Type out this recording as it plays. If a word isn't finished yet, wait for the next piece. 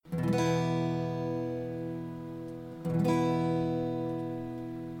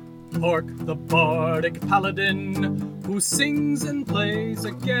Hark the bardic paladin, who sings and plays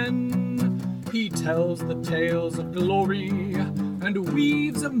again. He tells the tales of glory and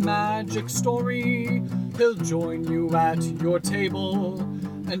weaves a magic story. He'll join you at your table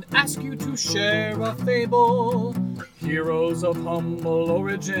and ask you to share a fable. Heroes of humble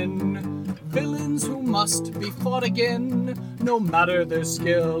origin, villains who must be fought again. No matter their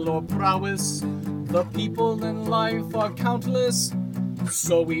skill or prowess, the people in life are countless.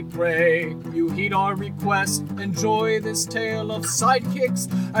 So we pray you heed our request. Enjoy this tale of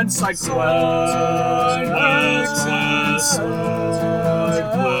sidekicks and side quests.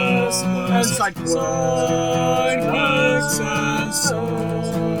 And side quests.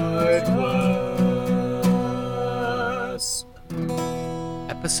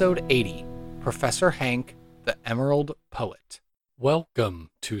 Episode 80, Professor Hank, the Emerald Poet. Welcome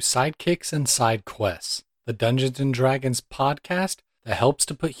to Sidekicks and Side Quests, the Dungeons & Dragons podcast that helps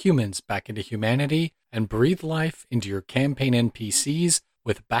to put humans back into humanity and breathe life into your campaign NPCs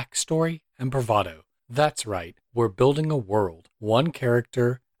with backstory and bravado. That's right, we're building a world, one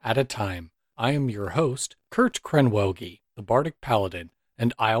character at a time. I am your host, Kurt Krenwelge, the Bardic Paladin,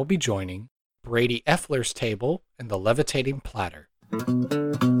 and I'll be joining Brady Effler's table and the Levitating Platter.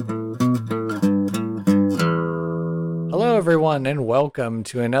 Hello everyone, and welcome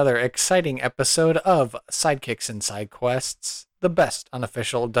to another exciting episode of Sidekicks and Side Quests, the best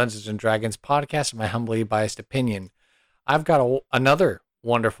unofficial Dungeons & Dragons podcast in my humbly biased opinion. I've got another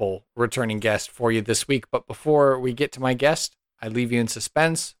wonderful returning guest for you this week, but before we get to my guest, I leave you in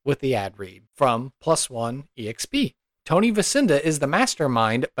suspense with the ad read from Plus One EXP. Tony Vicinda is the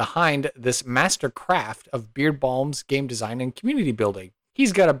mastermind behind this master craft of beard balms, game design, and community building.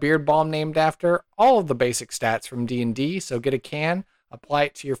 He's got a beard balm named after all of the basic stats from D&D, so get a can, apply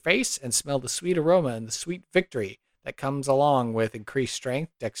it to your face, and smell the sweet aroma and the sweet victory that comes along with increased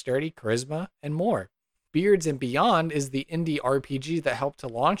strength, dexterity, charisma, and more. Beards and Beyond is the indie RPG that helped to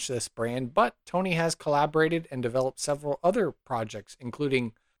launch this brand, but Tony has collaborated and developed several other projects,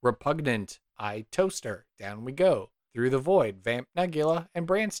 including Repugnant, iToaster, Down We Go, Through the Void, Vamp Nebula, and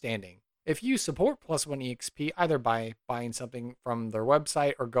Brandstanding. If you support Plus One EXP either by buying something from their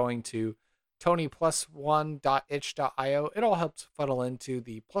website or going to tonyplusone.itch.io, it all helps funnel into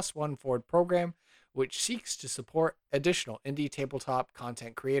the Plus One Forward program, which seeks to support additional indie tabletop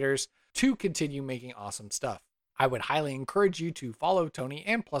content creators to continue making awesome stuff. I would highly encourage you to follow Tony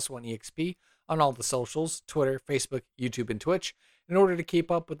and Plus One EXP on all the socials, Twitter, Facebook, YouTube, and Twitch, in order to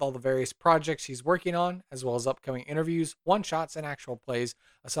keep up with all the various projects he's working on, as well as upcoming interviews, one-shots, and actual plays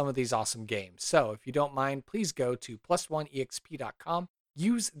of some of these awesome games. So if you don't mind, please go to plus1exp.com.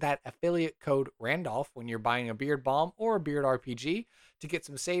 Use that affiliate code Randolph when you're buying a beard balm or a beard RPG to get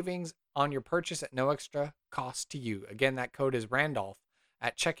some savings on your purchase at no extra cost to you. Again, that code is Randolph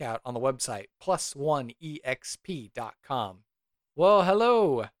at checkout on the website plus1exp.com. Well,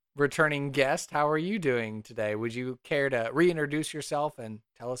 hello, returning guest. How are you doing today? Would you care to reintroduce yourself and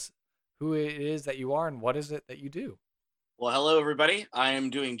tell us who it is that you are and what is it that you do? Well, hello, everybody. I am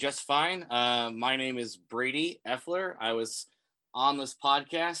doing just fine. My name is Brady Effler. I was on this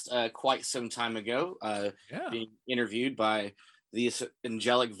podcast quite some time ago, being interviewed by the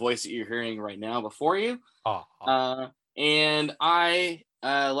angelic voice that you're hearing right now before you. And I,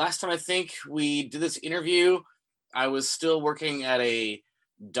 last time I think we did this interview, I was still working at a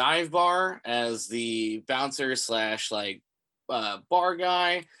dive bar as the bouncer slash bar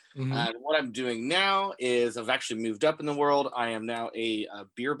guy. Mm-hmm. What I'm doing now is I've actually moved up in the world. I am now a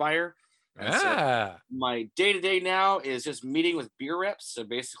beer buyer. So my day-to-day now is just meeting with beer reps. So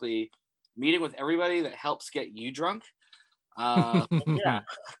basically meeting with everybody that helps get you drunk. Yeah,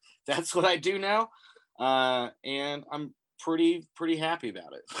 that's what I do now. And I'm pretty happy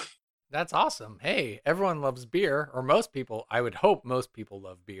about it. That's awesome. Hey, everyone loves beer, or most people. I would hope most people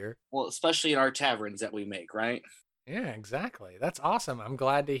love beer. Well, especially in our taverns that we make, right? Yeah, exactly. That's awesome. I'm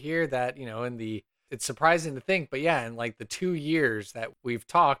glad to hear that, it's surprising to think, but yeah, in like the 2 years that we've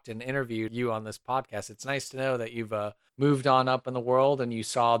talked and interviewed you on this podcast, it's nice to know that you've moved on up in the world and you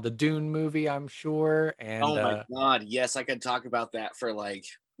saw the Dune movie, I'm sure. And oh my God, yes, I could talk about that for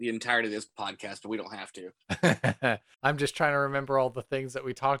the entirety of this podcast, but we don't have to. I'm just trying to remember all the things that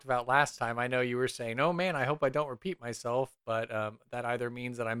we talked about last time. I know you were saying, oh man, I hope I don't repeat myself, but that either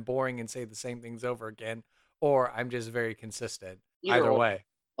means that I'm boring and say the same things over again, or I'm just very consistent. Either way.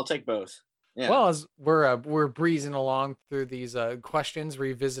 I'll take both. Yeah. Well, as we're breezing along through these questions,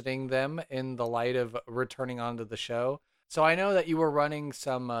 revisiting them in the light of returning onto the show. So I know that you were running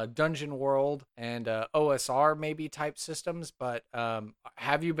some Dungeon World and OSR maybe type systems, but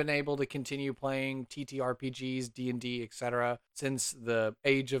have you been able to continue playing TTRPGs, D&D, etc. since the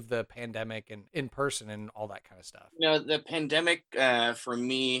age of the pandemic and in person and all that kind of stuff? The pandemic for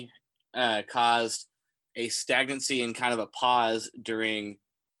me caused a stagnancy and kind of a pause during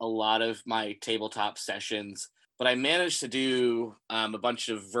a lot of my tabletop sessions, but I managed to do a bunch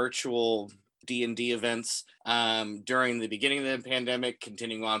of virtual D&D events during the beginning of the pandemic,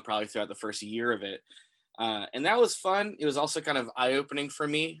 continuing on probably throughout the first year of it. And that was fun. It was also kind of eye-opening for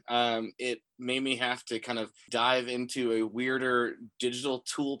me. It made me have to kind of dive into a weirder digital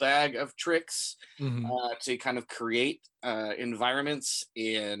tool bag of tricks to kind of create environments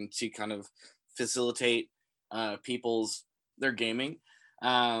and to kind of facilitate their gaming.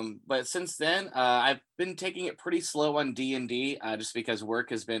 But since then, I've been taking it pretty slow on D&D just because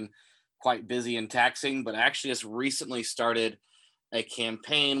work has been quite busy and taxing. But I actually just recently started a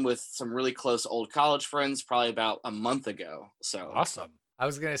campaign with some really close old college friends probably about a month ago. So awesome. I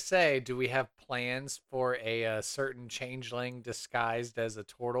was going to say, do we have plans for a certain changeling disguised as a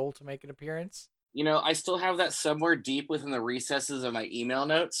turtle to make an appearance? I still have that somewhere deep within the recesses of my email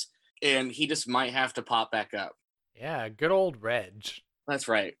notes, and he just might have to pop back up. Yeah, good old Reg. That's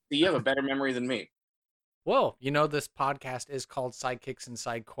right. You have a better memory than me. Well, this podcast is called Sidekicks and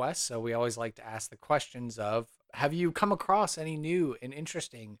Side Quests, so we always like to ask the questions of, have you come across any new and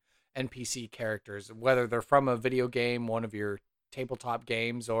interesting NPC characters, whether they're from a video game, one of your tabletop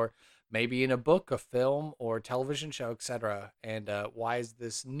games, or maybe in a book, a film, or television show, etc. And why is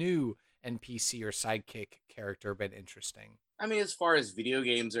this new NPC or sidekick character been interesting? I mean, as far as video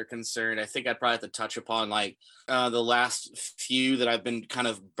games are concerned, I think I'd probably have to touch upon the last few that I've been kind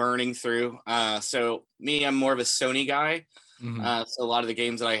of burning through. So me, I'm more of a Sony guy. So a lot of the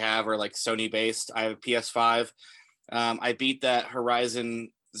games that I have are like Sony based. I have a PS5. I beat that Horizon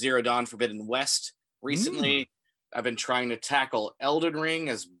Zero Dawn Forbidden West recently. I've been trying to tackle Elden Ring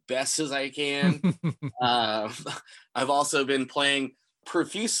as best as I can. I've also been playing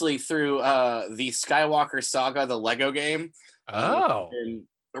profusely through the Skywalker Saga, the Lego game. And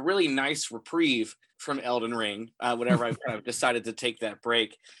a really nice reprieve from Elden Ring whenever I've kind of decided to take that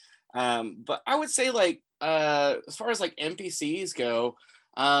break. But I would say as far as NPCs go,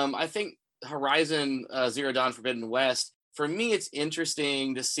 I think Horizon Zero Dawn Forbidden West, for me, it's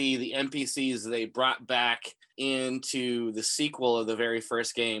interesting to see the NPCs they brought back into the sequel of the very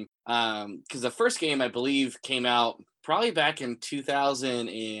first game. Because the first game, I believe, came out probably back in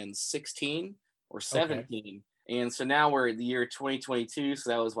 2016 or 17. Okay. And so now we're in the year 2022.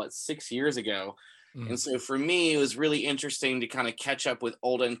 So that was 6 years ago. And so for me, it was really interesting to kind of catch up with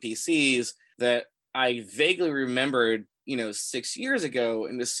old NPCs that I vaguely remembered, 6 years ago,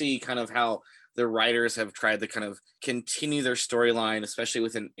 and to see kind of how the writers have tried to kind of continue their storyline, especially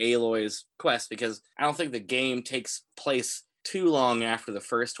within Aloy's quest, because I don't think the game takes place too long after the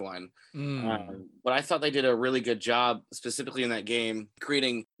first one. But I thought they did a really good job, specifically in that game,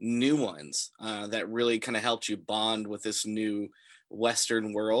 creating new ones that really kind of helped you bond with this new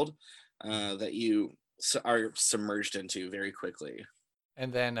Western world that you are submerged into very quickly.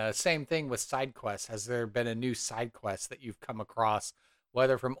 And then same thing with side quests. Has there been a new side quest that you've come across,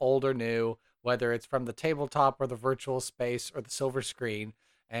 whether from old or new, whether it's from the tabletop or the virtual space or the silver screen?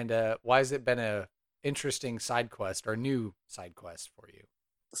 And why has it been a interesting side quest or new side quest for you?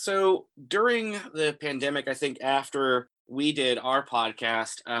 So during the pandemic, I think after we did our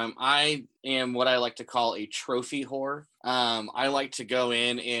podcast, I am what I like to call a trophy whore. I like to go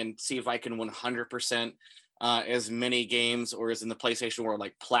in and see if I can 100% as many games, or as in the PlayStation world,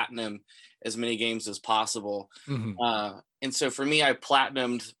 platinum as many games as possible. And so for me, I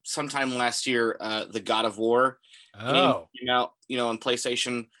platinumed sometime last year the God of War game came out, on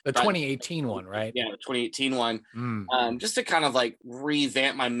PlayStation. The 2018 one, right? Yeah, the 2018 one. Just to kind of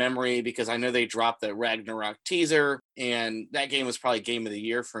revamp my memory, because I know they dropped the Ragnarok teaser, and that game was probably game of the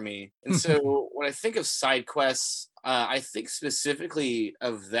year for me. And so when I think of side quests, I think specifically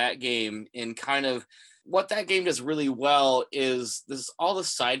of that game, and kind of what that game does really well is all the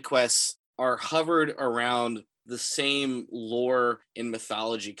side quests are hovered around the same lore and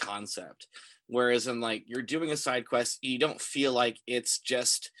mythology concept. Whereas in you're doing a side quest, you don't feel like it's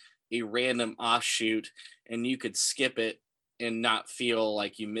just a random offshoot and you could skip it and not feel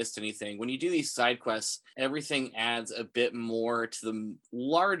like you missed anything. When you do these side quests, everything adds a bit more to the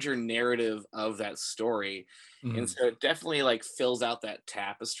larger narrative of that story. And so it definitely fills out that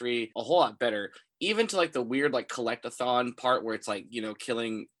tapestry a whole lot better. Even to the weird collectathon part where it's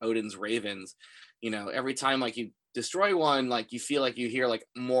killing Odin's ravens. Every time you destroy one, you feel like you hear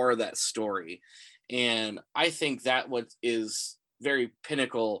more of that story. And I think that what is very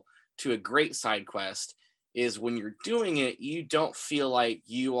pinnacle to a great side quest is when you're doing it, you don't feel like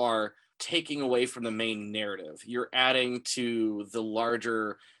you are taking away from the main narrative. You're adding to the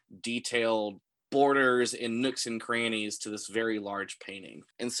larger, detailed borders and nooks and crannies to this very large painting.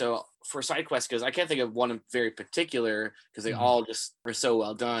 And so for side quests, because I can't think of one in very particular because they all just are so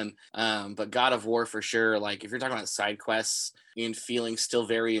well done. But God of War for sure. Like if you're talking about side quests and feeling still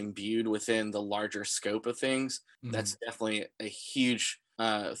very imbued within the larger scope of things, that's definitely a huge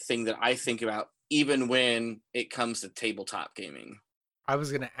thing that I think about even when it comes to tabletop gaming. I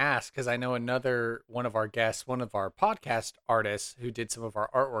was going to ask because I know another one of our guests, one of our podcast artists who did some of our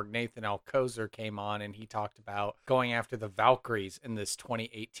artwork, Nathan Alcozer, came on and he talked about going after the Valkyries in this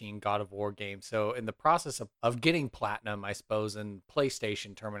 2018 God of War game. So in the process of getting platinum, I suppose, in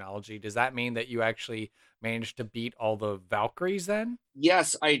PlayStation terminology, does that mean that you actually managed to beat all the Valkyries then?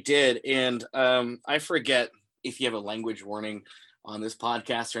 Yes, I did. And I forget if you have a language warning on this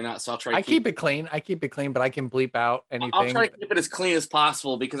podcast or not, so I'll try to keep it clean. I keep it clean, but I can bleep out anything. I'll try to keep it as clean as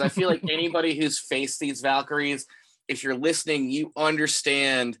possible because I feel like anybody who's faced these Valkyries, if you're listening, you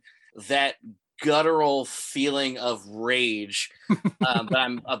understand that guttural feeling of rage that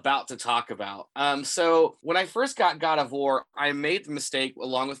I'm about to talk about. So when I first got God of War, I made the mistake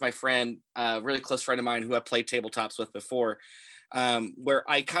along with my friend, a really close friend of mine who I played tabletops with before, where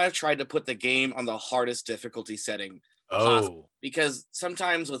I kind of tried to put the game on the hardest difficulty setting. Possible. Because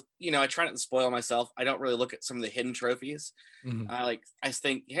sometimes with, I try not to spoil myself. I don't really look at some of the hidden trophies. I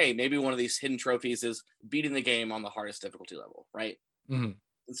think, hey, maybe one of these hidden trophies is beating the game on the hardest difficulty level, right? And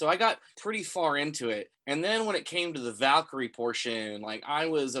so I got pretty far into it. And then when it came to the Valkyrie portion, like I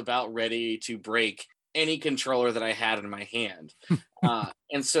was about ready to break any controller that I had in my hand.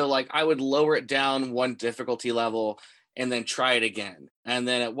 And so like I would lower it down one difficulty level and then try it again. And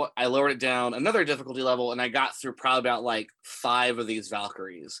then I lowered it down another difficulty level and I got through probably about like 5 of these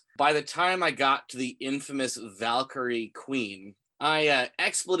Valkyries. By the time I got to the infamous Valkyrie Queen, I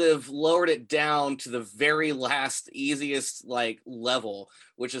expletive lowered it down to the very last easiest like level,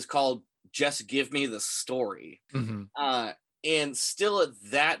 which is called Just Give Me the Story. And still at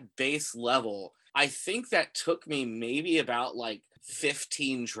that base level, I think that took me maybe about like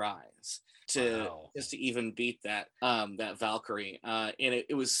 15 tries just to even beat that that Valkyrie. And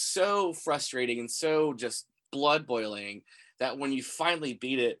it was so frustrating and so just blood boiling that when you finally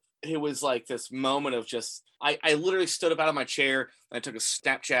beat it, it was like this moment of just, I literally stood up out of my chair and I took a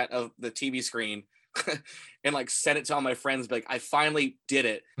Snapchat of the TV screen and like sent it to all my friends, like I finally did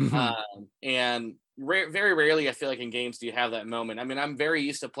it. And very rarely I feel like in games do you have that moment. I mean, I'm very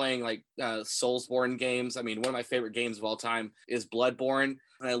used to playing like Soulsborne games. I mean, one of my favorite games of all time is Bloodborne,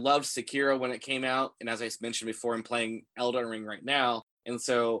 and I loved Sekiro when it came out, and as I mentioned before, I'm playing Elden Ring right now. And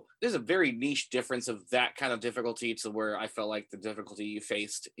so there's a very niche difference of that kind of difficulty to where I felt like the difficulty you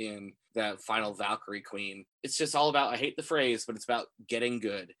faced in that final Valkyrie Queen. It's just all about, I hate the phrase, but it's about getting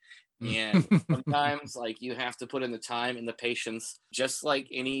good. And sometimes like you have to put in the time and the patience, just like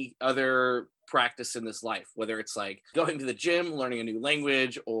any other practice in this life, whether it's like going to the gym, learning a new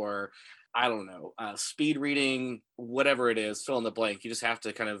language, or I don't know, speed reading, whatever it is, fill in the blank. You just have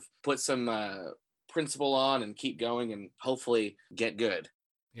to kind of put some principle on and keep going and hopefully get good.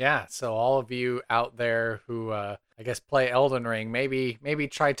 Yeah, so all of you out there who I guess play Elden Ring, maybe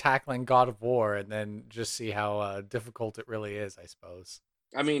try tackling God of War and then just see how difficult it really is, I suppose.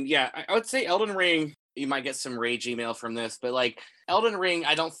 I mean, yeah, I would say Elden Ring, you might get some rage email from this, but like Elden Ring,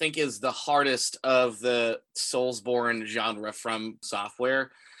 I don't think is the hardest of the Soulsborne genre from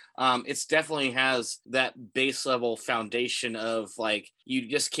software. It's definitely has that base level foundation of like, you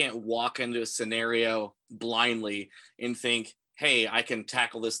just can't walk into a scenario blindly and think, hey, I can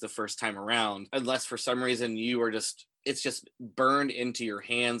tackle this the first time around, unless for some reason you are just, it's just burned into your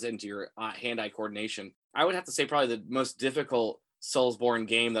hands, into your hand-eye coordination. I would have to say probably the most difficult Soulsborne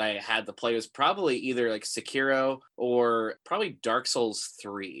game that I had to play was probably either like Sekiro or probably Dark Souls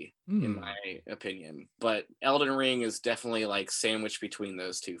 3 in my opinion. But Elden Ring is definitely like sandwiched between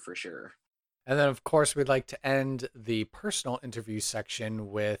those two for sure. And then of course we'd like to end the personal interview section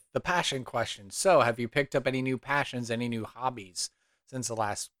with the passion question. So have you picked up any new passions, any new hobbies since the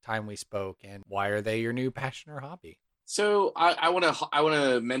last time we spoke, and why are they your new passion or hobby? So I want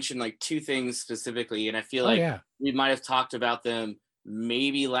to mention like 2 things specifically, and I feel we might have talked about them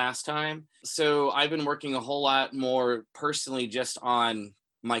maybe last time. So I've been working a whole lot more personally just on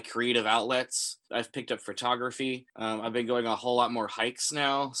my creative outlets, I've picked up photography. I've been going a whole lot more hikes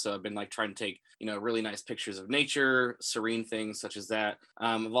now. So I've been like trying to take, really nice pictures of nature, serene things such as that.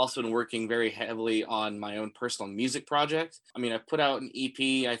 I've also been working very heavily on my own personal music project. I mean, I put out an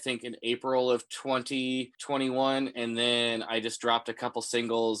EP, I think in April of 2021. And then I just dropped a couple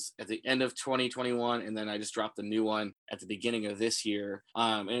singles at the end of 2021. And then I just dropped the new one at the beginning of this year.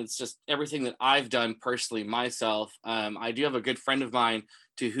 And it's just everything that I've done personally myself. I do have a good friend of mine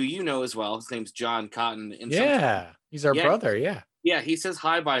who as well. His name's John Cotton. And he's our brother. Yeah, he says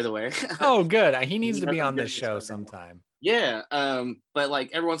hi, by the way. Oh, good. He needs to be on this show sometime. Yeah, but like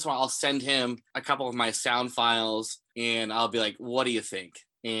every once in a while, I'll send him a couple of my sound files, and I'll be like, "What do you think?"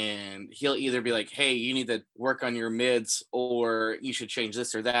 And he'll either be like, "Hey, you need to work on your mids, or you should change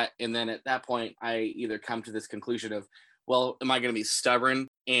this or that." And then at that point, I either come to this conclusion of, well, am I going to be stubborn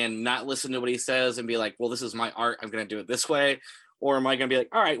and not listen to what he says and be like, "Well, this is my art. I'm going to do it this way," or am I going to be like,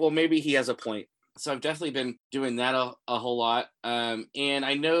 "All right, well, maybe he has a point." So I've definitely been doing that a whole lot. And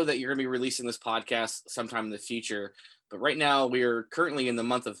I know that you're going to be releasing this podcast sometime in the future. But right now, we are currently in the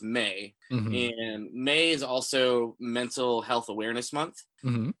month of May. And May is also Mental Health Awareness Month.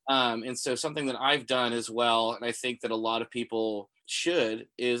 And so something that I've done as well, and I think that a lot of people should,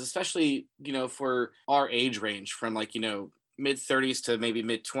 is especially, for our age range from like, mid 30s to maybe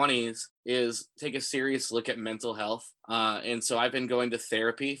mid 20s, is take a serious look at mental health. And so I've been going to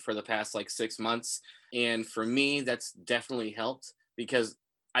therapy for the past like 6 months. And for me, that's definitely helped, because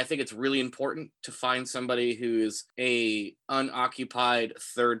I think it's really important to find somebody who is a unoccupied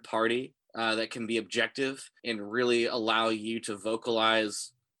third party that can be objective and really allow you to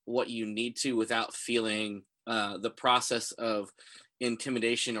vocalize what you need to without feeling the process of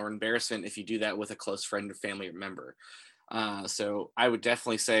intimidation or embarrassment if you do that with a close friend or family member. So I would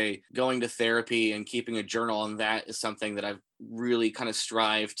definitely say going to therapy and keeping a journal on that is something that I've really kind of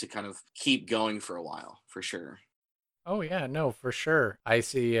strived to kind of keep going for a while, for sure. Oh, yeah, no, for sure. I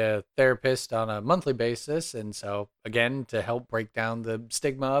see a therapist on a monthly basis. And so, again, to help break down the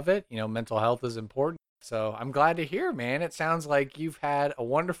stigma of it, mental health is important. So I'm glad to hear, man. It sounds like you've had a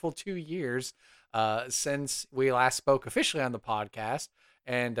wonderful 2 years since we last spoke officially on the podcast.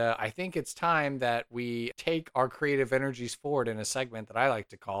 And I think it's time that we take our creative energies forward in a segment that I like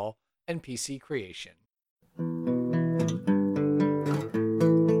to call NPC Creation.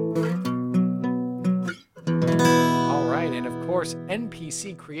 And of course,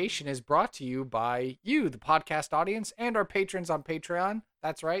 NPC Creation is brought to you by you, the podcast audience, and our patrons on Patreon.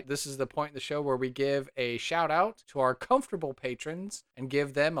 That's right. This is the point in the show where we give a shout out to our comfortable patrons and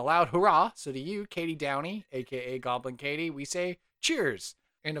give them a loud hurrah. So to you, Katie Downey, aka Goblin Katie, we say cheers.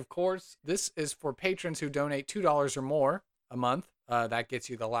 And of course, this is for patrons who donate $2 or more a month. That gets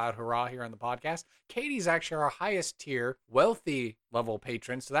you the loud hurrah here on the podcast. Katie's actually our highest tier, wealthy level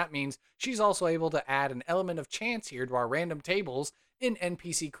patron. So that means she's also able to add an element of chance here to our random tables in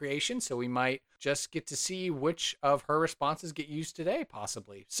NPC Creation. So we might just get to see which of her responses get used today,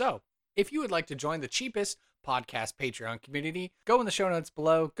 possibly. So if you would like to join the cheapest podcast Patreon community, go in the show notes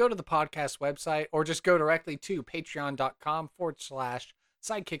below, go to the podcast website, or just go directly to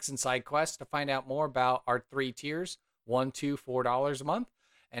patreon.com/sidekicks and sidequests to find out more about our 3 tiers. $1, $2, $4 a month,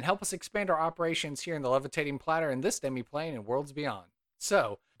 and help us expand our operations here in the Levitating Platter and this Demiplane and worlds beyond.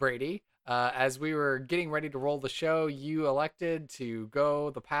 So, Brady, as we were getting ready to roll the show, you elected to go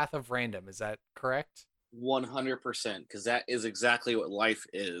the path of random. Is that correct? 100%, because that is exactly what life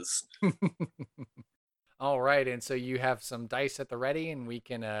is. All right, and so you have some dice at the ready, and we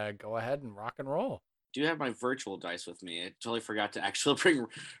can go ahead and rock and roll. Do have my virtual dice with me. I totally forgot to actually bring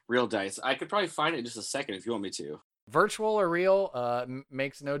real dice. I could probably find it in just a second if you want me to. Virtual or real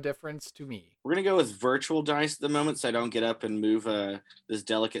makes no difference to me. We're going to go with virtual dice at the moment so I don't get up and move this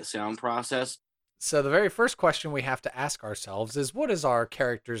delicate sound process. So the very first question we have to ask ourselves is, what is our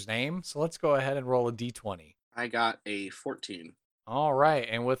character's name? So let's go ahead and roll a d20. I got a 14. All right,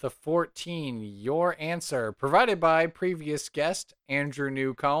 and with a 14, your answer, provided by previous guest, Andrew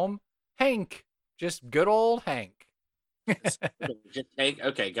Newcomb, Hank. Just good old Hank. Just Hank?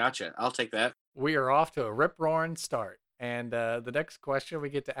 Okay, gotcha. I'll take that. We are off to a rip-roaring start. And the next question we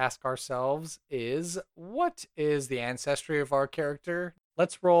get to ask ourselves is, what is the ancestry of our character?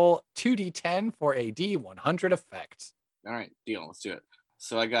 Let's roll 2d10 for a d100 effect. All right, deal. Let's do it.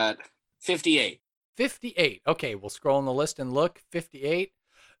 So I got 58. 58. Okay, we'll scroll on the list and look. 58.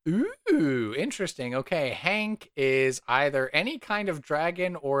 Ooh, interesting. Okay, Hank is either any kind of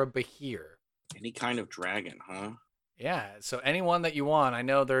dragon or a Behir. Any kind of dragon, huh? Yeah, so anyone that you want. I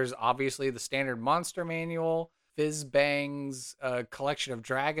know there's obviously the standard monster manual. Fizzbang's collection of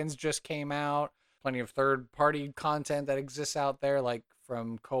dragons just came out. Plenty of third-party content that exists out there, like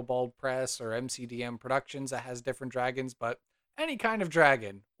from Kobold Press or MCDM Productions that has different dragons, but any kind of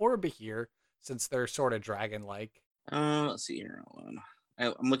dragon or a Behir, since they're sort of dragon-like. Let's see here.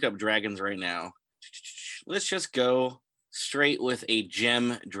 I'm looking up dragons right now. Let's just go straight with a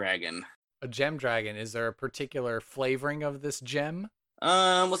gem dragon. A gem dragon. Is there a particular flavoring of this gem?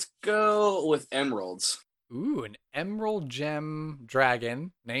 Let's go with emeralds. Ooh, an emerald gem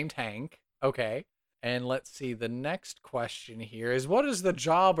dragon named Hank. Okay. And let's see, the next question here is, what is the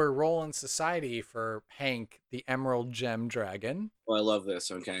job or role in society for Hank, the emerald gem dragon? Oh, I love this.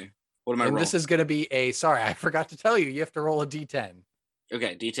 Okay. What am I rolling? And this is going to be sorry, I forgot to tell you, you have to roll a D10.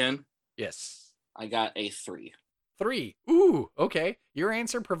 Okay, D10? Yes. I got a 3. 3. Ooh, okay. Your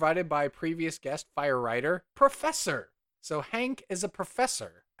answer provided by previous guest, Fire Rider, Professor. So Hank is a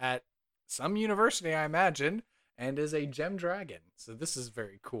professor at some university, I imagine, and is a gem dragon. So this is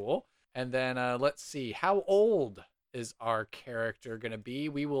very cool. And then let's see, how old is our character going to be?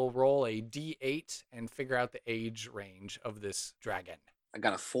 We will roll a D8 and figure out the age range of this dragon. I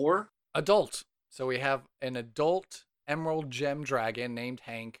got a 4. Adult. So we have an adult emerald gem dragon named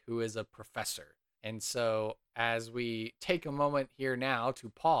Hank who is a professor. And so as we take a moment here now to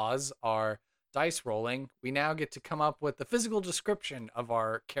pause our dice rolling, we now get to come up with the physical description of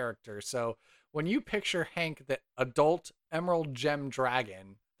our character. So when you picture Hank, the adult emerald gem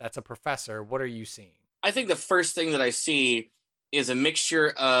dragon that's a professor, what are you seeing? I think the first thing that I see is a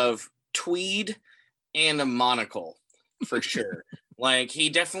mixture of tweed and a monocle, for sure. Like, he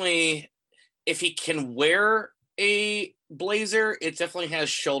definitely, if he can wear a blazer, it definitely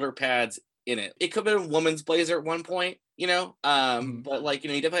has shoulder pads in it. It could have been a woman's blazer at one point, but like, he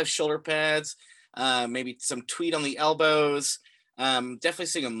definitely has shoulder pads, maybe some tweed on the elbows, definitely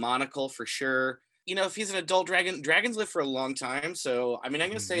seeing a monocle for sure. If he's an adult dragon, dragons live for a long time. So, I mean, I'm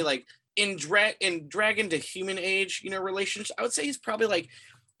going to say like in dragon to human age, relationship, I would say he's probably like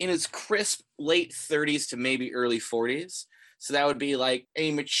in his crisp late 30s to maybe early 40s. So that would be like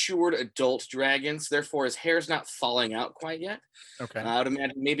a matured adult dragon. So therefore his hair's not falling out quite yet. Okay. I would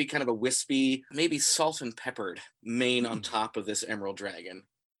imagine maybe kind of a wispy, maybe salt and peppered mane on top of this emerald dragon.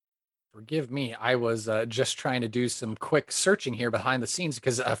 Forgive me, I was just trying to do some quick searching here behind the scenes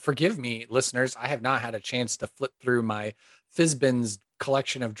because, forgive me, listeners, I have not had a chance to flip through my Fizbin's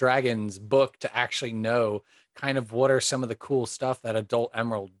Collection of Dragons book to actually know kind of what are some of the cool stuff that adult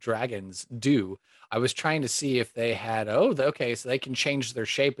emerald dragons do. I was trying to see if they had, okay, so they can change their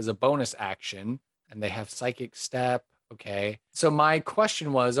shape as a bonus action, and they have psychic step. Okay, so my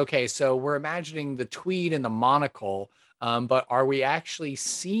question was, okay, so we're imagining the tweed and the monocle, but are we actually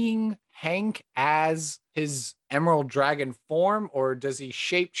seeing Hank as his emerald dragon form, or does he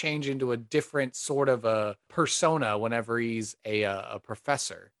shape change into a different sort of a persona whenever he's a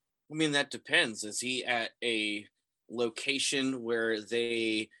professor? I mean, that depends. Is he at a location where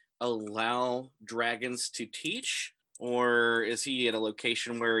they allow dragons to teach, or is he at a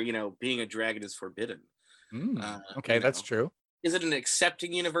location where, being a dragon is forbidden? Okay, that's true. Is it an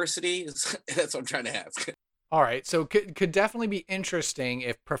accepting university? That's what I'm trying to ask. All right, so could definitely be interesting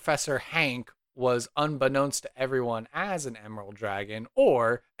if Professor Hank was unbeknownst to everyone as an emerald dragon,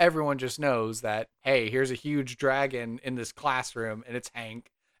 or everyone just knows that, hey, here's a huge dragon in this classroom and it's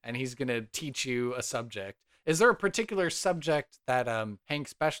Hank and he's going to teach you a subject. Is there a particular subject that Hank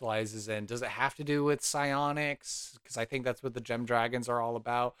specializes in? Does it have to do with psionics? Because I think that's what the gem dragons are all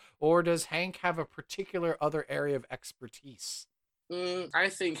about. Or does Hank have a particular other area of expertise? I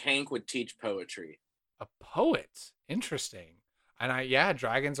think Hank would teach poetry. A poet? Interesting. And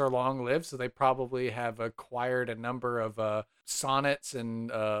dragons are long-lived, so they probably have acquired a number of sonnets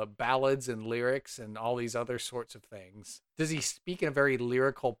and ballads and lyrics and all these other sorts of things. Does he speak in a very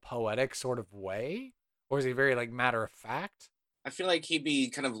lyrical, poetic sort of way? Or is he very, like, matter-of-fact? I feel like he'd be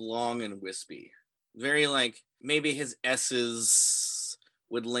kind of long and wispy. Very, like, maybe his S's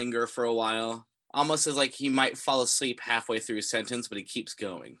would linger for a while. Almost as, like, he might fall asleep halfway through a sentence, but he keeps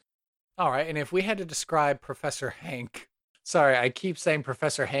going. All right, and if we had to describe Professor Hank... Sorry, I keep saying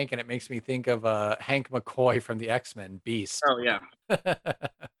Professor Hank, and it makes me think of Hank McCoy from the X-Men, Beast. Oh, yeah.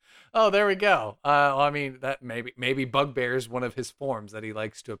 Oh, there we go. I mean, that maybe Bugbear is one of his forms that he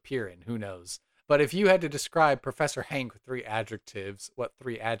likes to appear in. Who knows? But if you had to describe Professor Hank with 3 adjectives, what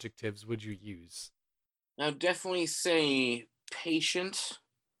 3 adjectives would you use? I'd definitely say patient,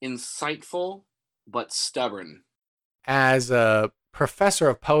 insightful, but stubborn. As a professor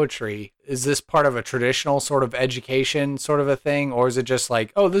of poetry, is this part of a traditional sort of education sort of a thing? Or is it just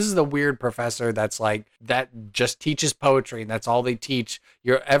like, oh, this is the weird professor that's like, that just teaches poetry and that's all they teach?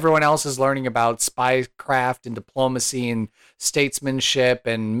 Everyone else is learning about spycraft and diplomacy and statesmanship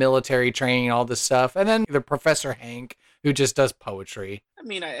and military training and all this stuff. And then the Professor Hank who just does poetry. I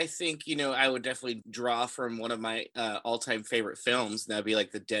mean, I think, I would definitely draw from one of my all-time favorite films. That'd be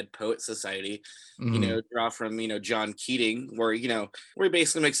like the Dead Poet Society. Mhm. Draw from, John Keating, where he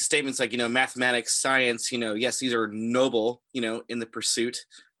basically makes statements like, mathematics, science, yes, these are noble, in the pursuit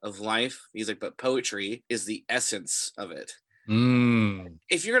of life. He's like, but poetry is the essence of it. Mm.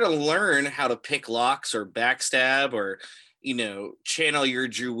 If you're going to learn how to pick locks or backstab or, channel your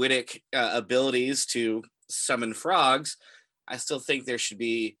druidic abilities to summon frogs, I still think there should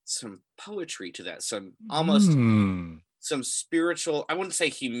be some poetry to that, some almost Mm. some spiritual, I wouldn't say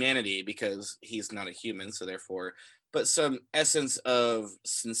humanity because he's not a human, so therefore, but some essence of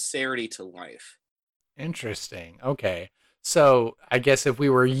sincerity to life. Interesting. Okay. So I guess if we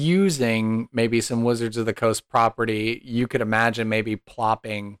were using maybe some Wizards of the Coast property, you could imagine maybe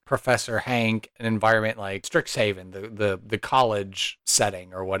plopping Professor Hank an environment like Strixhaven, the college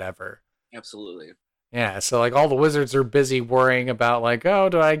setting or whatever. Absolutely. Yeah, so like all the wizards are busy worrying about like, oh,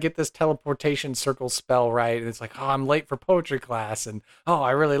 do I get this teleportation circle spell right? And it's like, oh, I'm late for poetry class, and oh,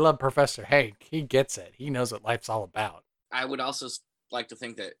 I really love Professor Hank. He gets it. He knows what life's all about. I would also like to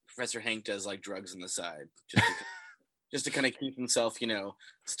think that Professor Hank does like drugs on the side, just to kind of keep himself,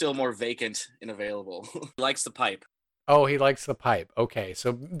 still more vacant and available. He likes the pipe. Oh, he likes the pipe. Okay,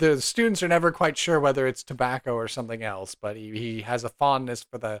 so the students are never quite sure whether it's tobacco or something else, but he has a fondness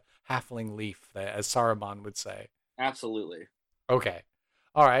for the halfling leaf, as Saruman would say. Absolutely. Okay.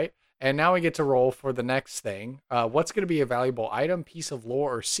 All right. And now we get to roll for the next thing. What's going to be a valuable item, piece of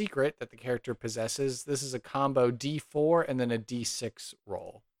lore, or secret that the character possesses? This is a combo D4 and then a D6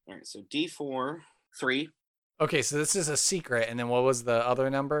 roll. All right. So D4, 3. Okay, so this is a secret. And then what was the other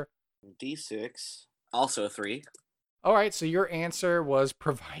number? D6, also 3. All right, so your answer was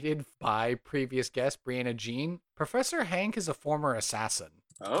provided by previous guest Brianna Jean. Professor Hank is a former assassin.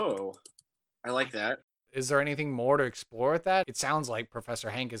 Oh, I like that. Is there anything more to explore with that? It sounds like Professor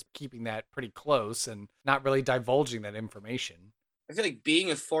Hank is keeping that pretty close and not really divulging that information. I feel like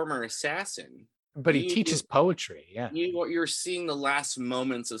being a former assassin, but he teaches poetry. Yeah, you're seeing the last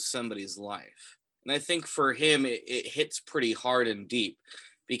moments of somebody's life, and I think for him it hits pretty hard and deep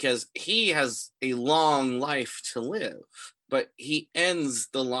because he has a long life to live, but he ends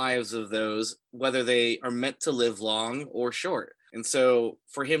the lives of those whether they are meant to live long or short. And so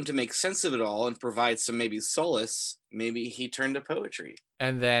for him to make sense of it all and provide some maybe solace, maybe he turned to poetry.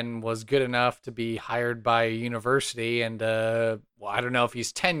 And then was good enough to be hired by a university. And, well, I don't know if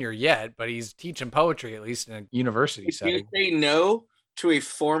he's tenure yet, but he's teaching poetry, at least in a university setting. You say no to a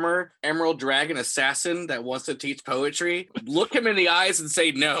former Emerald Dragon assassin that wants to teach poetry, look him in the eyes and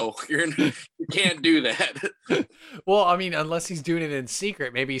say, no, you can't do that. Well, I mean, unless he's doing it in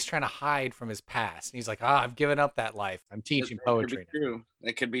secret, maybe he's trying to hide from his past. And he's like, I've given up that life. I'm teaching poetry now.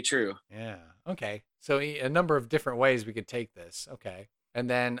 That could be true. Yeah. Okay. So a number of different ways we could take this. Okay. And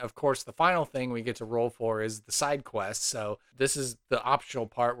then, of course, the final thing we get to roll for is the side quest. So this is the optional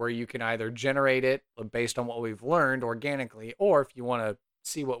part where you can either generate it based on what we've learned organically, or if you want to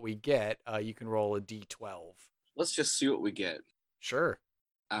see what we get, you can roll a D12. Let's just see what we get. Sure.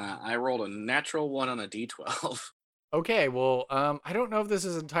 I rolled a natural 1 on a D12. Okay. Well, I don't know if this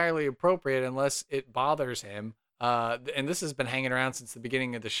is entirely appropriate unless it bothers him. And this has been hanging around since the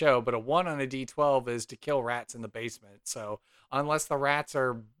beginning of the show, but a 1 on a D12 is to kill rats in the basement. So unless the rats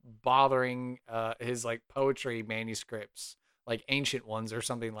are bothering his like poetry manuscripts, like ancient ones or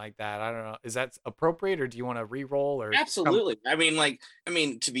something like that, I don't know. Is that appropriate, or do you want to re-roll? Or absolutely. I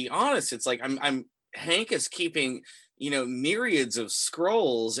mean, to be honest, it's like I'm Hank is keeping myriads of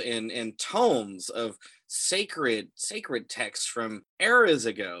scrolls and tomes of sacred texts from eras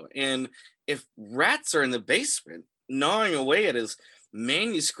ago, and if rats are in the basement gnawing away at his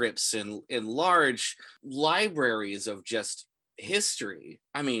manuscripts and in large libraries of just history,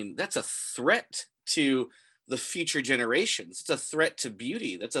 I mean, that's a threat to the future generations. It's a threat to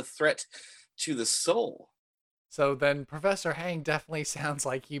beauty. That's a threat to the soul. So then Professor Hank definitely sounds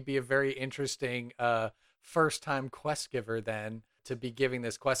like he'd be a very interesting first-time quest giver then to be giving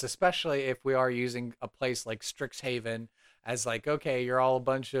this quest, especially if we are using a place like Strixhaven as like, okay, you're all a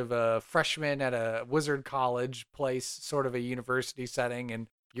bunch of freshmen at a wizard college place, sort of a university setting, and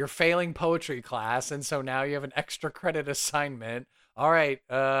you're failing poetry class, and so now you have an extra credit assignment. All right,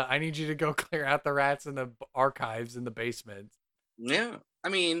 I need you to go clear out the rats in the archives in the basement. Yeah, I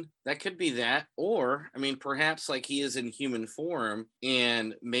mean, that could be that. Or, I mean, perhaps like he is in human form,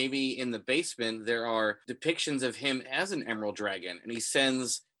 and maybe in the basement there are depictions of him as an Emerald Dragon, and he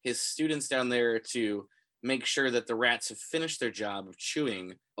sends his students down there to make sure that the rats have finished their job of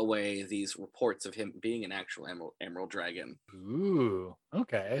chewing away these reports of him being an actual Emerald Dragon. Ooh,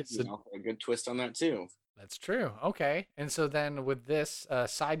 okay. So a good twist on that too. That's true. Okay. And so then with this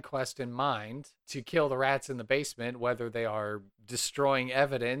side quest in mind to kill the rats in the basement, whether they are destroying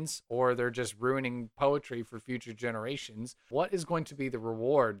evidence or they're just ruining poetry for future generations, what is going to be the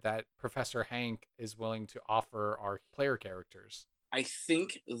reward that Professor Hank is willing to offer our player characters? I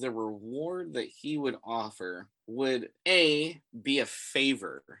think the reward that he would offer would be a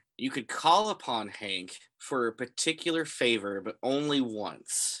favor. You could call upon Hank for a particular favor, but only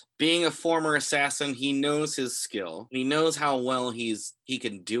once. Being a former assassin, he knows his skill. He knows how well he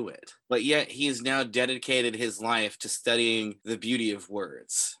can do it. But yet he has now dedicated his life to studying the beauty of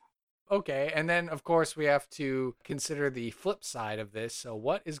words. Okay, and then of course we have to consider the flip side of this. So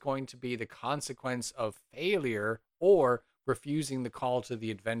what is going to be the consequence of failure or refusing the call to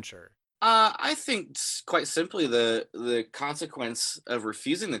the adventure? I think quite simply the consequence of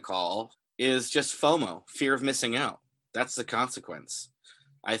refusing the call is just FOMO, fear of missing out. That's the consequence.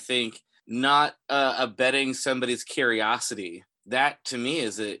 I think not abetting somebody's curiosity. That to me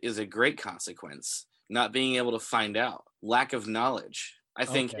is a great consequence. Not being able to find out, lack of knowledge. I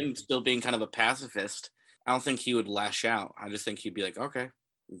think him still being kind of a pacifist, I don't think he would lash out. I just think he'd be like, okay,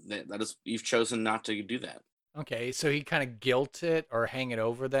 that is, you've chosen not to do that. Okay, so he kind of guilt it or hang it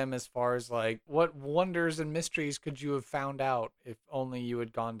over them as far as like, what wonders and mysteries could you have found out if only you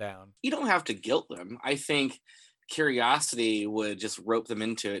had gone down? You don't have to guilt them. I think curiosity would just rope them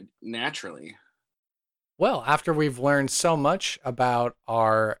into it naturally. Well, after we've learned so much about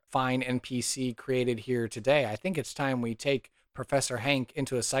our fine NPC created here today, I think it's time we take Professor Hank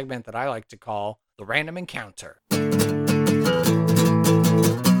into a segment that I like to call the Random Encounter.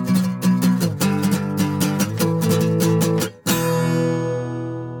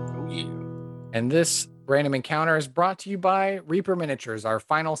 And this random encounter is brought to you by Reaper Miniatures, our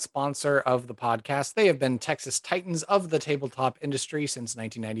final sponsor of the podcast. They have been Texas Titans of the tabletop industry since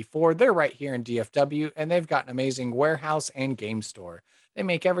 1994. They're right here in DFW, and they've got an amazing warehouse and game store. They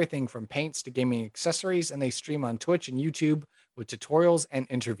make everything from paints to gaming accessories, and they stream on Twitch and YouTube with tutorials and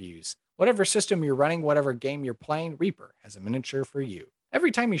interviews. Whatever system you're running, whatever game you're playing, Reaper has a miniature for you.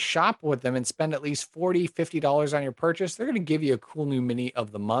 Every time you shop with them and spend at least $40, $50 on your purchase, they're going to give you a cool new mini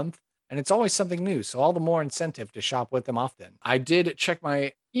of the month. And it's always something new, so all the more incentive to shop with them often. I did check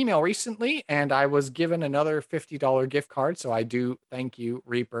my email recently, and I was given another $50 gift card, so I do thank you,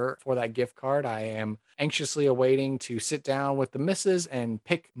 Reaper, for that gift card. I am anxiously awaiting to sit down with the missus and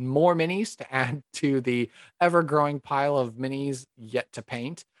pick more minis to add to the ever-growing pile of minis yet to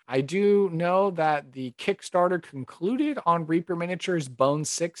paint. I do know that the Kickstarter concluded on Reaper Miniatures Bone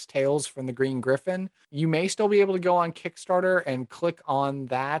 6 Tales from the Green Griffin. You may still be able to go on Kickstarter and click on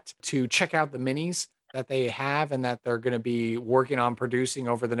that to check out the minis that they have and that they're going to be working on producing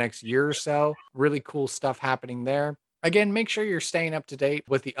over the next year or so. Really cool stuff happening there. Again, make sure you're staying up to date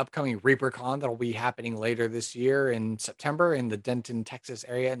with the upcoming ReaperCon that'll be happening later this year in September in the Denton, Texas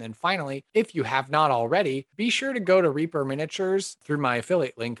area. And then finally, if you have not already, be sure to go to Reaper Miniatures through my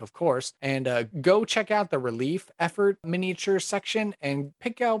affiliate link, of course, and go check out the Relief Effort miniature section and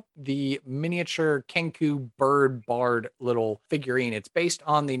pick out the miniature Kenku bird bard little figurine. It's based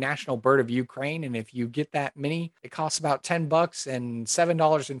on the national bird of Ukraine. And if you get that mini, it costs about $10 and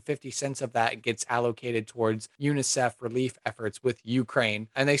 $7.50 of that gets allocated towards UNICEF relief efforts with Ukraine.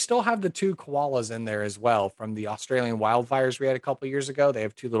 And they still have the 2 koalas in there as well from the Australian wildfires we had a couple years ago. They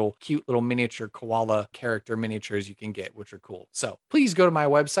have 2 cute little miniature koala character miniatures you can get, which are cool. So please go to my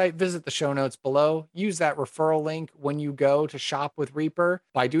website, visit the show notes below, use that referral link when you go to shop with Reaper.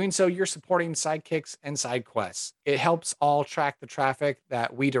 By doing so, you're supporting Sidekicks and Side Quests. It helps all track the traffic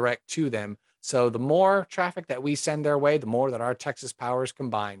that we direct to them. So the more traffic that we send their way, the more that our Texas powers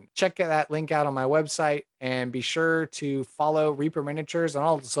combine. Check that link out on my website and be sure to follow Reaper Miniatures on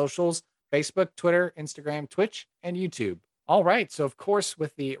all the socials, Facebook, Twitter, Instagram, Twitch, and YouTube. All right. So, of course,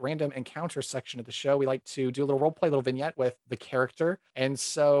 with the random encounter section of the show, we like to do a little role play, a little vignette with the character. And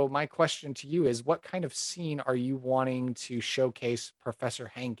so my question to you is, what kind of scene are you wanting to showcase Professor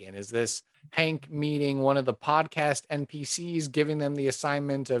Hank in? Is this Hank meeting one of the podcast NPCs, giving them the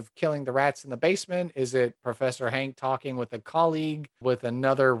assignment of killing the rats in the basement? Is it Professor Hank talking with a colleague, with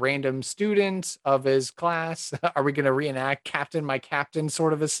another random student of his class? Are we going to reenact Captain My Captain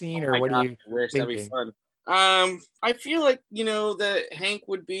sort of a scene, or what do you wish thinking? That'd be fun. I feel like, that Hank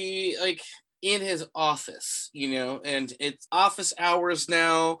would be like in his office, and it's office hours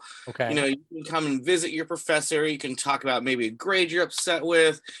now. Okay. You can come and visit your professor. You can talk about maybe a grade you're upset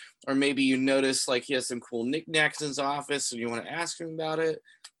with, or maybe you notice like he has some cool knickknacks in his office and you want to ask him about it.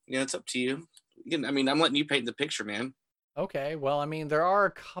 It's up to you. I'm letting you paint the picture, man. Okay. Well, there are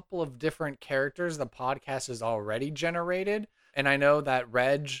a couple of different characters the podcast has already generated. And I know that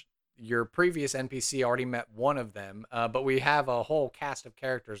Reg, your previous NPC already met one of them, but we have a whole cast of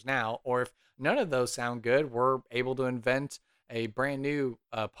characters now. Or if none of those sound good, we're able to invent a brand new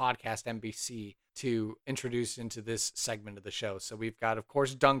podcast NPC to introduce into this segment of the show. So we've got, of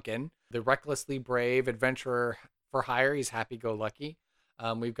course, Duncan, the recklessly brave adventurer for hire. He's happy-go-lucky.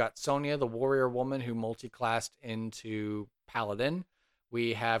 We've got Sonia, the warrior woman who multi-classed into paladin.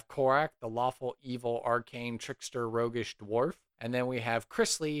 We have Korak, the lawful evil arcane trickster roguish dwarf. And then we have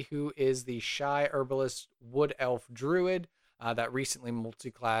Chrisley, who is the shy herbalist wood elf druid that recently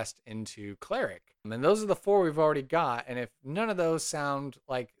multi-classed into cleric. And those are the 4 we've already got. And if none of those sound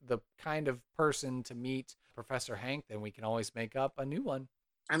like the kind of person to meet Professor Hank, then we can always make up a new one.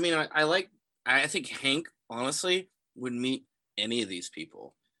 I mean, I think Hank, honestly, would meet any of these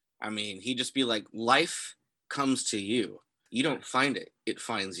people. I mean, he'd just be like, life comes to you. You don't find it, it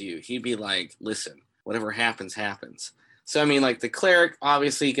finds you. He'd be like, listen, whatever happens, happens. So, I mean, like the cleric,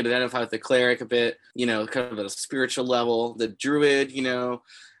 obviously you could identify with the cleric a bit, kind of at a spiritual level. The druid,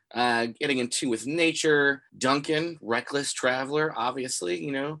 getting in tune with nature. Duncan, reckless traveler, obviously,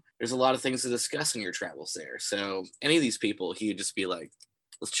 there's a lot of things to discuss in your travels there. So any of these people, he'd just be like,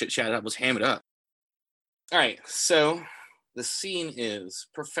 let's chit chat up, let's ham it up. All right, so the scene is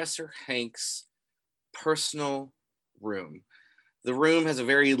Professor Hank's personal room. The room has a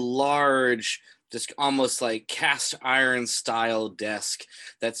very large, just almost like cast iron style desk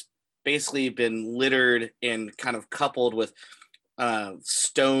that's basically been littered and kind of coupled with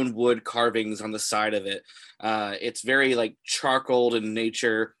stone wood carvings on the side of it. It's very like charcoaled in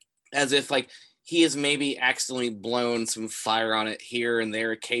nature, as if like he has maybe accidentally blown some fire on it here and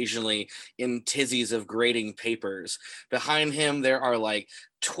there occasionally in tizzies of grating papers. Behind him, there are like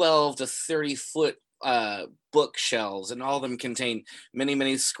 12 to 30 foot bookshelves, and all of them contain many,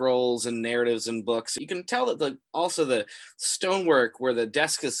 many scrolls and narratives and books. You can tell that the stonework where the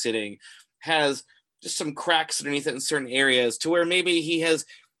desk is sitting has just some cracks underneath it in certain areas, to where maybe he has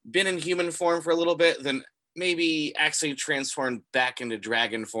been in human form for a little bit, then maybe actually transformed back into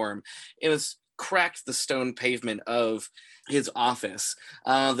dragon form. It has cracked the stone pavement of his office.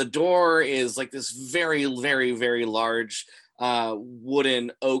 The door is like this very, very, very large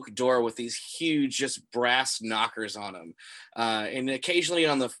wooden oak door with these huge just brass knockers on them, and occasionally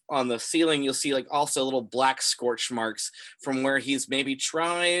on the ceiling you'll see like also little black scorch marks from where he's maybe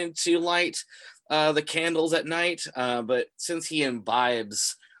trying to light the candles at night, but since he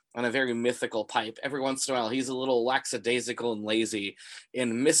imbibes on a very mythical pipe, every once in a while he's a little lackadaisical and lazy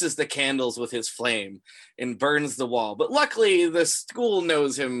and misses the candles with his flame and burns the wall. But luckily the school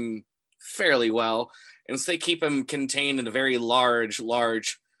knows him fairly well, and so they keep him contained in a very large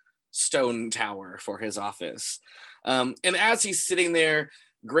stone tower for his office. And as he's sitting there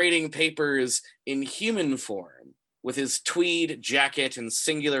grading papers in human form with his tweed jacket and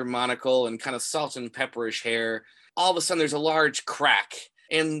singular monocle and kind of salt and pepperish hair, all of a sudden there's a large crack,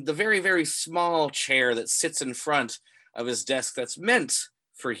 and the very, very small chair that sits in front of his desk that's meant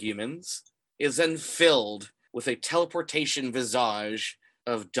for humans is then filled with a teleportation visage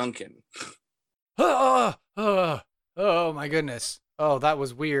of Duncan. Oh my goodness. Oh, that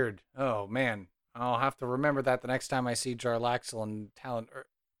was weird. Oh man, I'll have to remember that the next time I see Jarlaxle and Talon,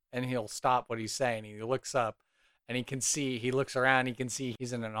 and he'll stop what he's saying. He looks up and he looks around, he can see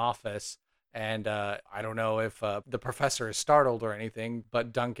he's in an office, and I don't know if the professor is startled or anything,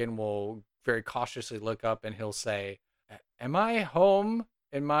 but Duncan will very cautiously look up and he'll say, am I home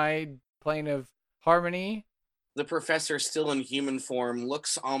in my plane of harmony? The professor, still in human form,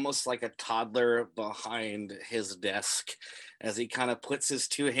 looks almost like a toddler behind his desk as he kind of puts his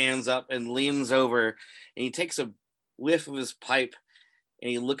 2 hands up and leans over, and he takes a whiff of his pipe and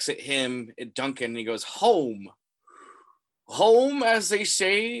he looks at Duncan, and he goes, home. Home, as they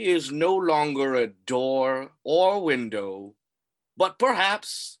say, is no longer a door or window, but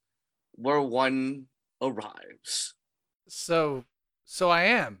perhaps where one arrives. So I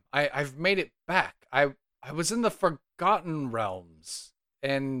am. I've made it back. I was in the Forgotten Realms,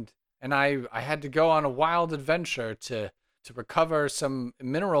 and I had to go on a wild adventure to recover some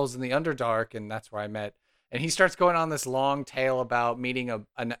minerals in the Underdark, and that's where I met. And he starts going on this long tale about meeting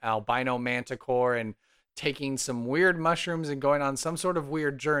an albino manticore and taking some weird mushrooms and going on some sort of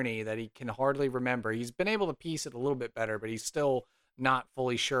weird journey that he can hardly remember. He's been able to piece it a little bit better, but he's still not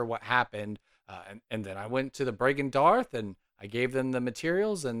fully sure what happened. And then I went to the Brigand Darth, and I gave them the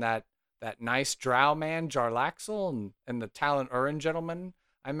materials, and that nice drow man, Jarlaxle, and the Talon Urin gentleman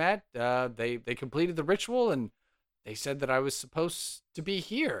I met, they completed the ritual, and they said that I was supposed to be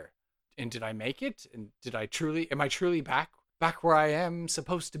here. And did I make it? And am I truly back where I am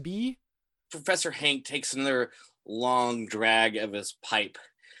supposed to be? Professor Hank takes another long drag of his pipe.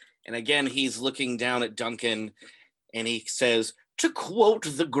 And again, he's looking down at Duncan and he says, to quote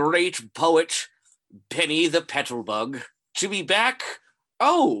the great poet, Penny the Petalbug, to be back?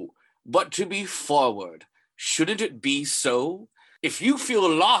 Oh, but to be forward. Shouldn't it be so? If you feel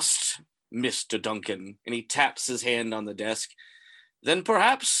lost, Mr. Duncan, and he taps his hand on the desk, then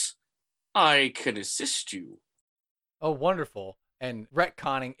perhaps I can assist you. Oh, wonderful. And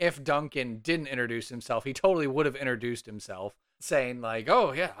retconning, if Duncan didn't introduce himself, he totally would have introduced himself, saying like,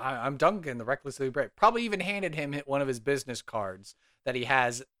 oh yeah, I'm Duncan, the Recklessly Brave. Probably even handed him one of his business cards that he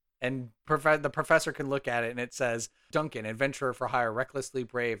has, and the professor can look at it and it says, Duncan, adventurer for hire, recklessly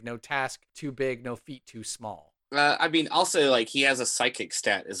brave, no task too big, no feat too small. I mean, also, like, he has a psychic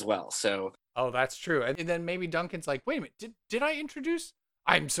stat as well, so... Oh, that's true. And then maybe Duncan's like, wait a minute, did I introduce?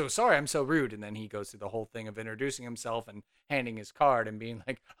 I'm so sorry, I'm so rude. And then he goes through the whole thing of introducing himself and handing his card and being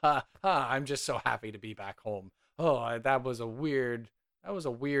like, I'm just so happy to be back home. Oh, that was a weird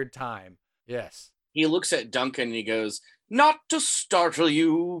time. Yes. He looks at Duncan and he goes, not to startle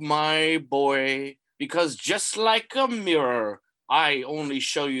you, my boy, because just like a mirror, I only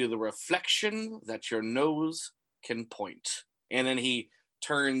show you the reflection that your nose can point. And then he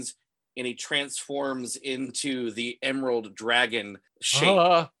turns and he transforms into the emerald dragon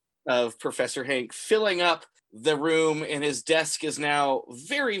shape of Professor Hank, filling up the room, and his desk is now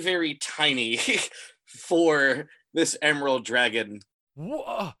very, very tiny for this emerald dragon.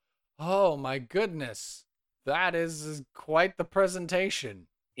 Whoa. Oh my goodness. That is quite the presentation.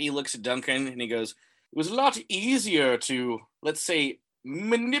 He looks at Duncan and he goes, it was a lot easier to, let's say,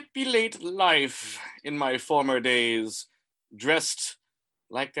 manipulate life in my former days, dressed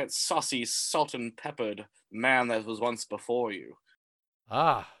like that saucy, salt and peppered man that was once before you.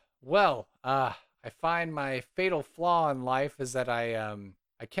 I find my fatal flaw in life is that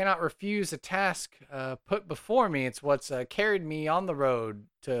I cannot refuse a task put before me. It's what's carried me on the road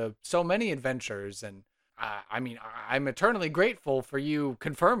to so many adventures. And I'm eternally grateful for you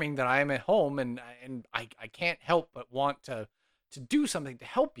confirming that I am at home, and I can't help but want to do something to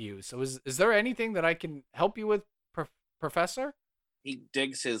help you. So is there anything that I can help you with, Professor? He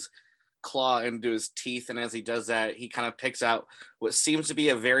digs his claw into his teeth, and as he does that, he kind of picks out what seems to be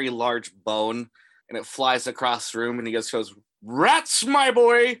a very large bone, and it flies across the room, and he just goes, rats, my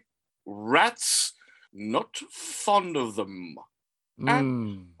boy! Rats, not fond of them at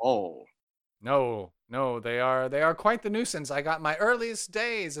all. No, they are quite the nuisance. I got my earliest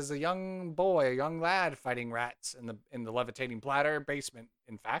days as a young lad fighting rats in the levitating bladder basement,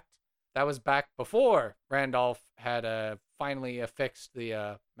 in fact. That was back before Randolph had finally affixed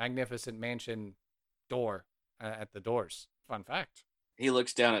the magnificent mansion door at the doors. Fun fact. He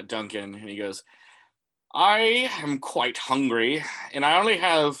looks down at Duncan and he goes, I am quite hungry, and I only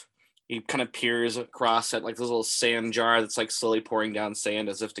have... He kind of peers across at like this little sand jar that's like slowly pouring down sand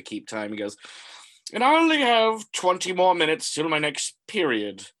as if to keep time. He goes, and I only have 20 more minutes till my next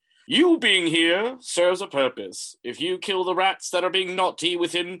period. You being here serves a purpose. If you kill the rats that are being naughty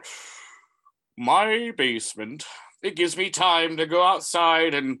within my basement, it gives me time to go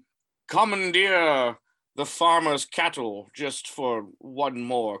outside and commandeer the farmer's cattle just for one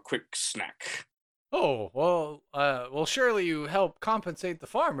more quick snack. Oh, well, surely you help compensate the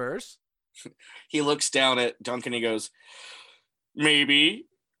farmers. He looks down at Duncan and he goes, maybe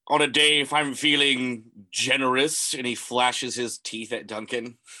on a day if I'm feeling generous, and he flashes his teeth at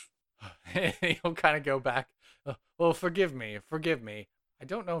Duncan. He'll kind of go back. Well, forgive me. I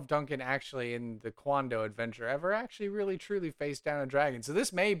don't know if Duncan actually in the Quando adventure ever actually really truly faced down a dragon. So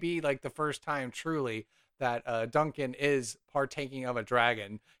this may be like the first time truly that Duncan is partaking of a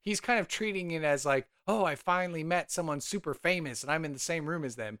dragon. He's kind of treating it as like, oh, I finally met someone super famous and I'm in the same room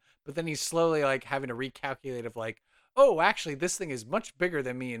as them. But then he's slowly like having to recalculate of like, oh, actually this thing is much bigger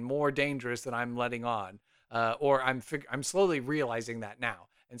than me and more dangerous than I'm letting on. Or I'm slowly realizing that now.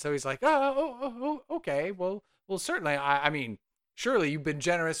 And so he's like, oh, okay. Well, certainly. I mean, surely you've been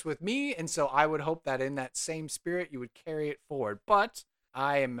generous with me, and so I would hope that in that same spirit you would carry it forward. But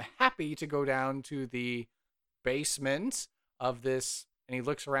I am happy to go down to the basement of this, and he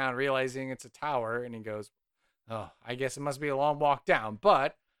looks around realizing it's a tower, and he goes, oh, I guess it must be a long walk down,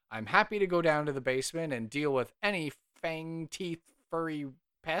 but I'm happy to go down to the basement and deal with any fang teeth furry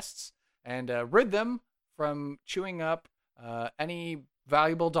pests and rid them from chewing up any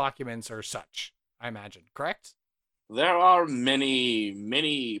valuable documents or such, I imagine, correct? There are many,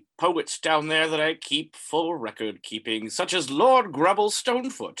 many poets down there that I keep full record keeping, such as Lord Grubble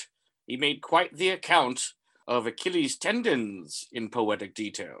Stonefoot. He made quite the account of Achilles' tendons in poetic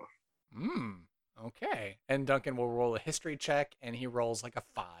detail. Okay. And Duncan will roll a history check, and he rolls like a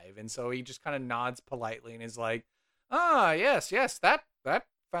 5. And so he just kind of nods politely and is like, yes, that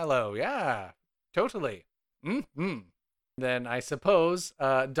fellow. Yeah, totally. Mm-hmm. Then I suppose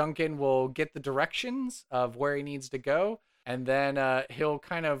Duncan will get the directions of where he needs to go. And then he'll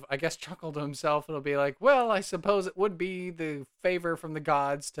kind of, I guess, chuckle to himself. It'll be like, well, I suppose it would be the favor from the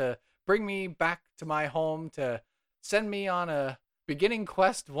gods to bring me back to my home, to send me on a beginning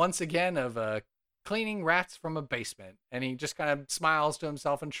quest once again of cleaning rats from a basement. And he just kind of smiles to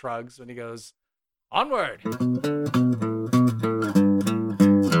himself and shrugs when he goes, onward.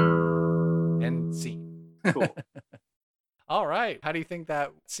 And scene. Cool. All right. How do you think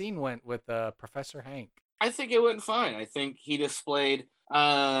that scene went with Professor Hank? I think it went fine. I think he displayed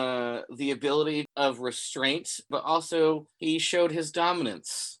the ability of restraint, but also he showed his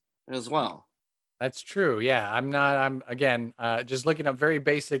dominance as well. That's true. Yeah, I'm again just looking up very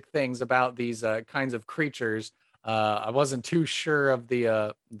basic things about these kinds of creatures. I wasn't too sure of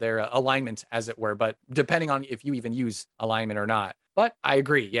their alignment, as it were, but depending on if you even use alignment or not. But I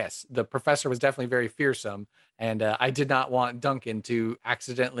agree. Yes, the professor was definitely very fearsome, and I did not want Duncan to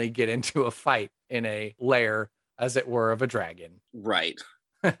accidentally get into a fight in a lair, as it were, of a dragon. Right.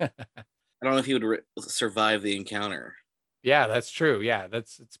 I don't know if he would survive the encounter. Yeah, that's true. Yeah,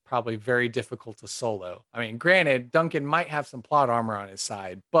 it's probably very difficult to solo. I mean, granted, Duncan might have some plot armor on his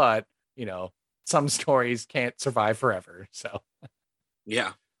side, but some stories can't survive forever. So,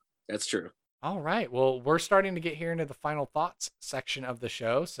 yeah, that's true. All right. Well, we're starting to get here into the final thoughts section of the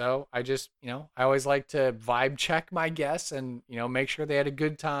show. So I just, I always like to vibe check my guests and, make sure they had a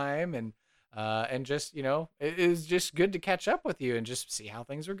good time and just, it is just good to catch up with you and just see how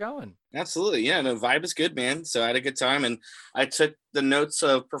things are going. Absolutely. Yeah, no, vibe is good, man. So I had a good time and I took the notes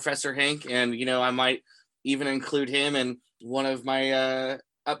of Professor Hank and, I might even include him in one of my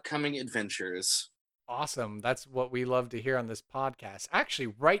upcoming adventures. Awesome. That's what we love to hear on this podcast.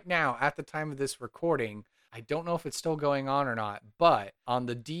 Actually, right now, at the time of this recording, I don't know if it's still going on or not, but on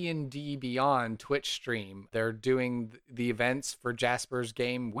the D&D Beyond Twitch stream, they're doing the events for Jasper's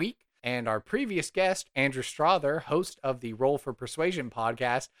Game Week. And our previous guest, Andrew Strother, host of the Roll for Persuasion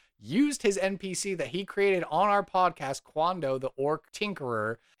podcast, used his NPC that he created on our podcast, Quando, the Orc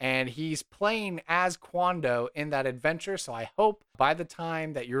Tinkerer, and he's playing as Quando in that adventure. So I hope by the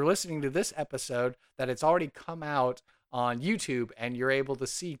time that you're listening to this episode that it's already come out on YouTube and you're able to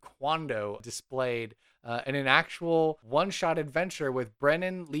see Quando displayed in an actual one-shot adventure with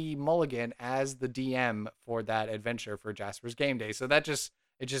Brennan Lee Mulligan as the DM for that adventure for Jasper's Game Day. So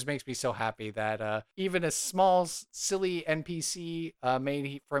it just makes me so happy that even a small, silly NPC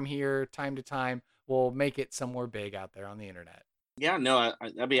made from here time to time will make it somewhere big out there on the internet. Yeah, no,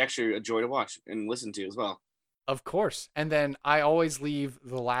 that'd be actually a joy to watch and listen to as well. Of course. And then I always leave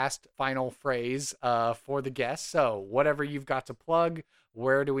the last final phrase for the guests. So whatever you've got to plug,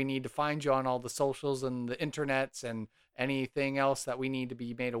 where do we need to find you on all the socials and the internets and anything else that we need to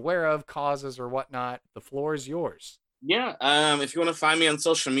be made aware of, causes or whatnot? The floor is yours. Yeah, if you want to find me on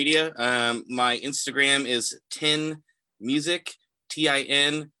social media, my Instagram is TinMusic,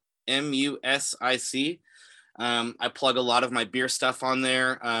 TinMusic. I plug a lot of my beer stuff on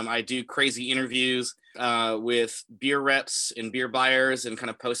there. I do crazy interviews with beer reps and beer buyers and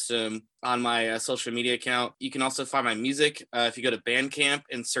kind of post them on my social media account. You can also find my music. If you go to Bandcamp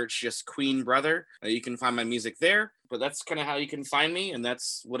and search just Queen Brother, you can find my music there. But that's kind of how you can find me, and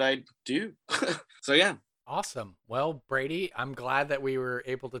that's what I do. So, yeah. Awesome. Well, Brady, I'm glad that we were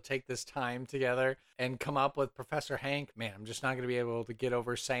able to take this time together and come up with Professor Hank. Man, I'm just not going to be able to get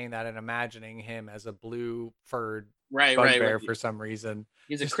over saying that and imagining him as a blue furred bugbear for some reason.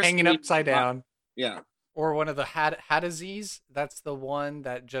 He's just hanging upside down. Yeah. Or one of the Hadazes. That's the one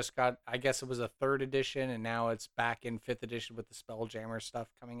that just got, I guess it was a 3rd edition, and now it's back in 5th edition with the Spelljammer stuff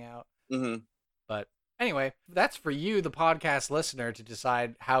coming out. Mm-hmm. But anyway, that's for you, the podcast listener, to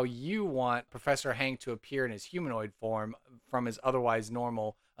decide how you want Professor Hank to appear in his humanoid form from his otherwise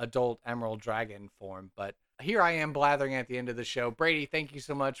normal adult Emerald Dragon form. But here I am blathering at the end of the show. Brady, thank you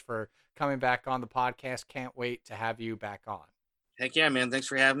so much for coming back on the podcast. Can't wait to have you back on. Heck yeah, man. Thanks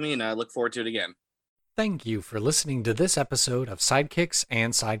for having me, and I look forward to it again. Thank you for listening to this episode of Sidekicks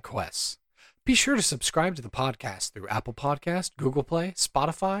and Side Quests. Be sure to subscribe to the podcast through Apple Podcast, Google Play,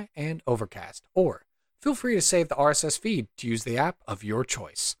 Spotify, and Overcast, or feel free to save the RSS feed to use the app of your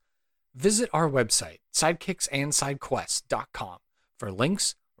choice. Visit our website, sidekicksandside.com, for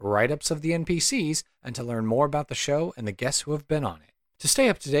links, write-ups of the NPCs, and to learn more about the show and the guests who have been on it. To stay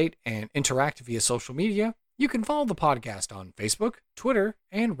up to date and interact via social media, you can follow the podcast on Facebook, Twitter,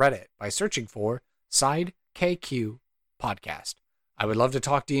 and Reddit by searching for SideKQ Podcast. I would love to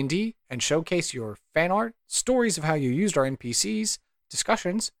talk D&D and showcase your fan art, stories of how you used our NPCs,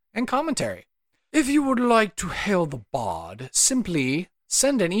 discussions, and commentary. If you would like to hail the bard, simply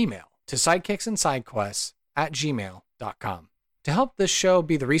send an email to sidekicksandsidequests@gmail.com. To help this show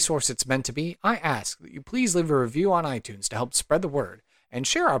be the resource it's meant to be, I ask that you please leave a review on iTunes to help spread the word and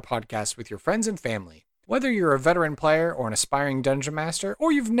share our podcast with your friends and family. Whether you're a veteran player or an aspiring dungeon master,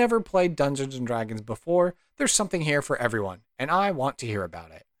 or you've never played Dungeons & Dragons before, there's something here for everyone, and I want to hear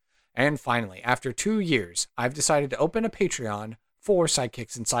about it. And finally, after 2 years, I've decided to open a Patreon for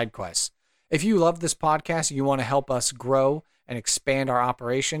Sidekicks and Sidequests. If you love this podcast and you want to help us grow and expand our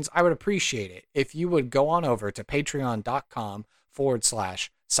operations, I would appreciate it if you would go on over to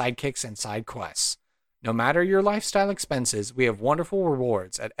patreon.com/sidekicks and sidequests. No matter your lifestyle expenses, we have wonderful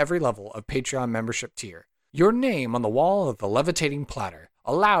rewards at every level of Patreon membership tier. Your name on the wall of the levitating platter,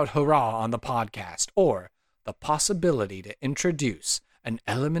 a loud hurrah on the podcast, or the possibility to introduce an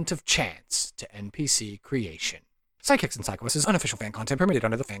element of chance to NPC creation. Sidekicks and Sidequests is unofficial fan content permitted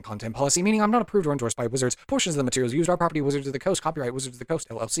under the fan content policy, meaning I'm not approved or endorsed by Wizards. Portions of the materials used are property Wizards of the Coast, copyright Wizards of the Coast,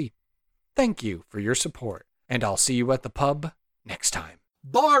 LLC. Thank you for your support, and I'll see you at the pub next time.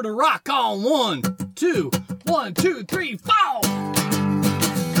 Bar to rock on 1, 2, 1, 2, 3, 4.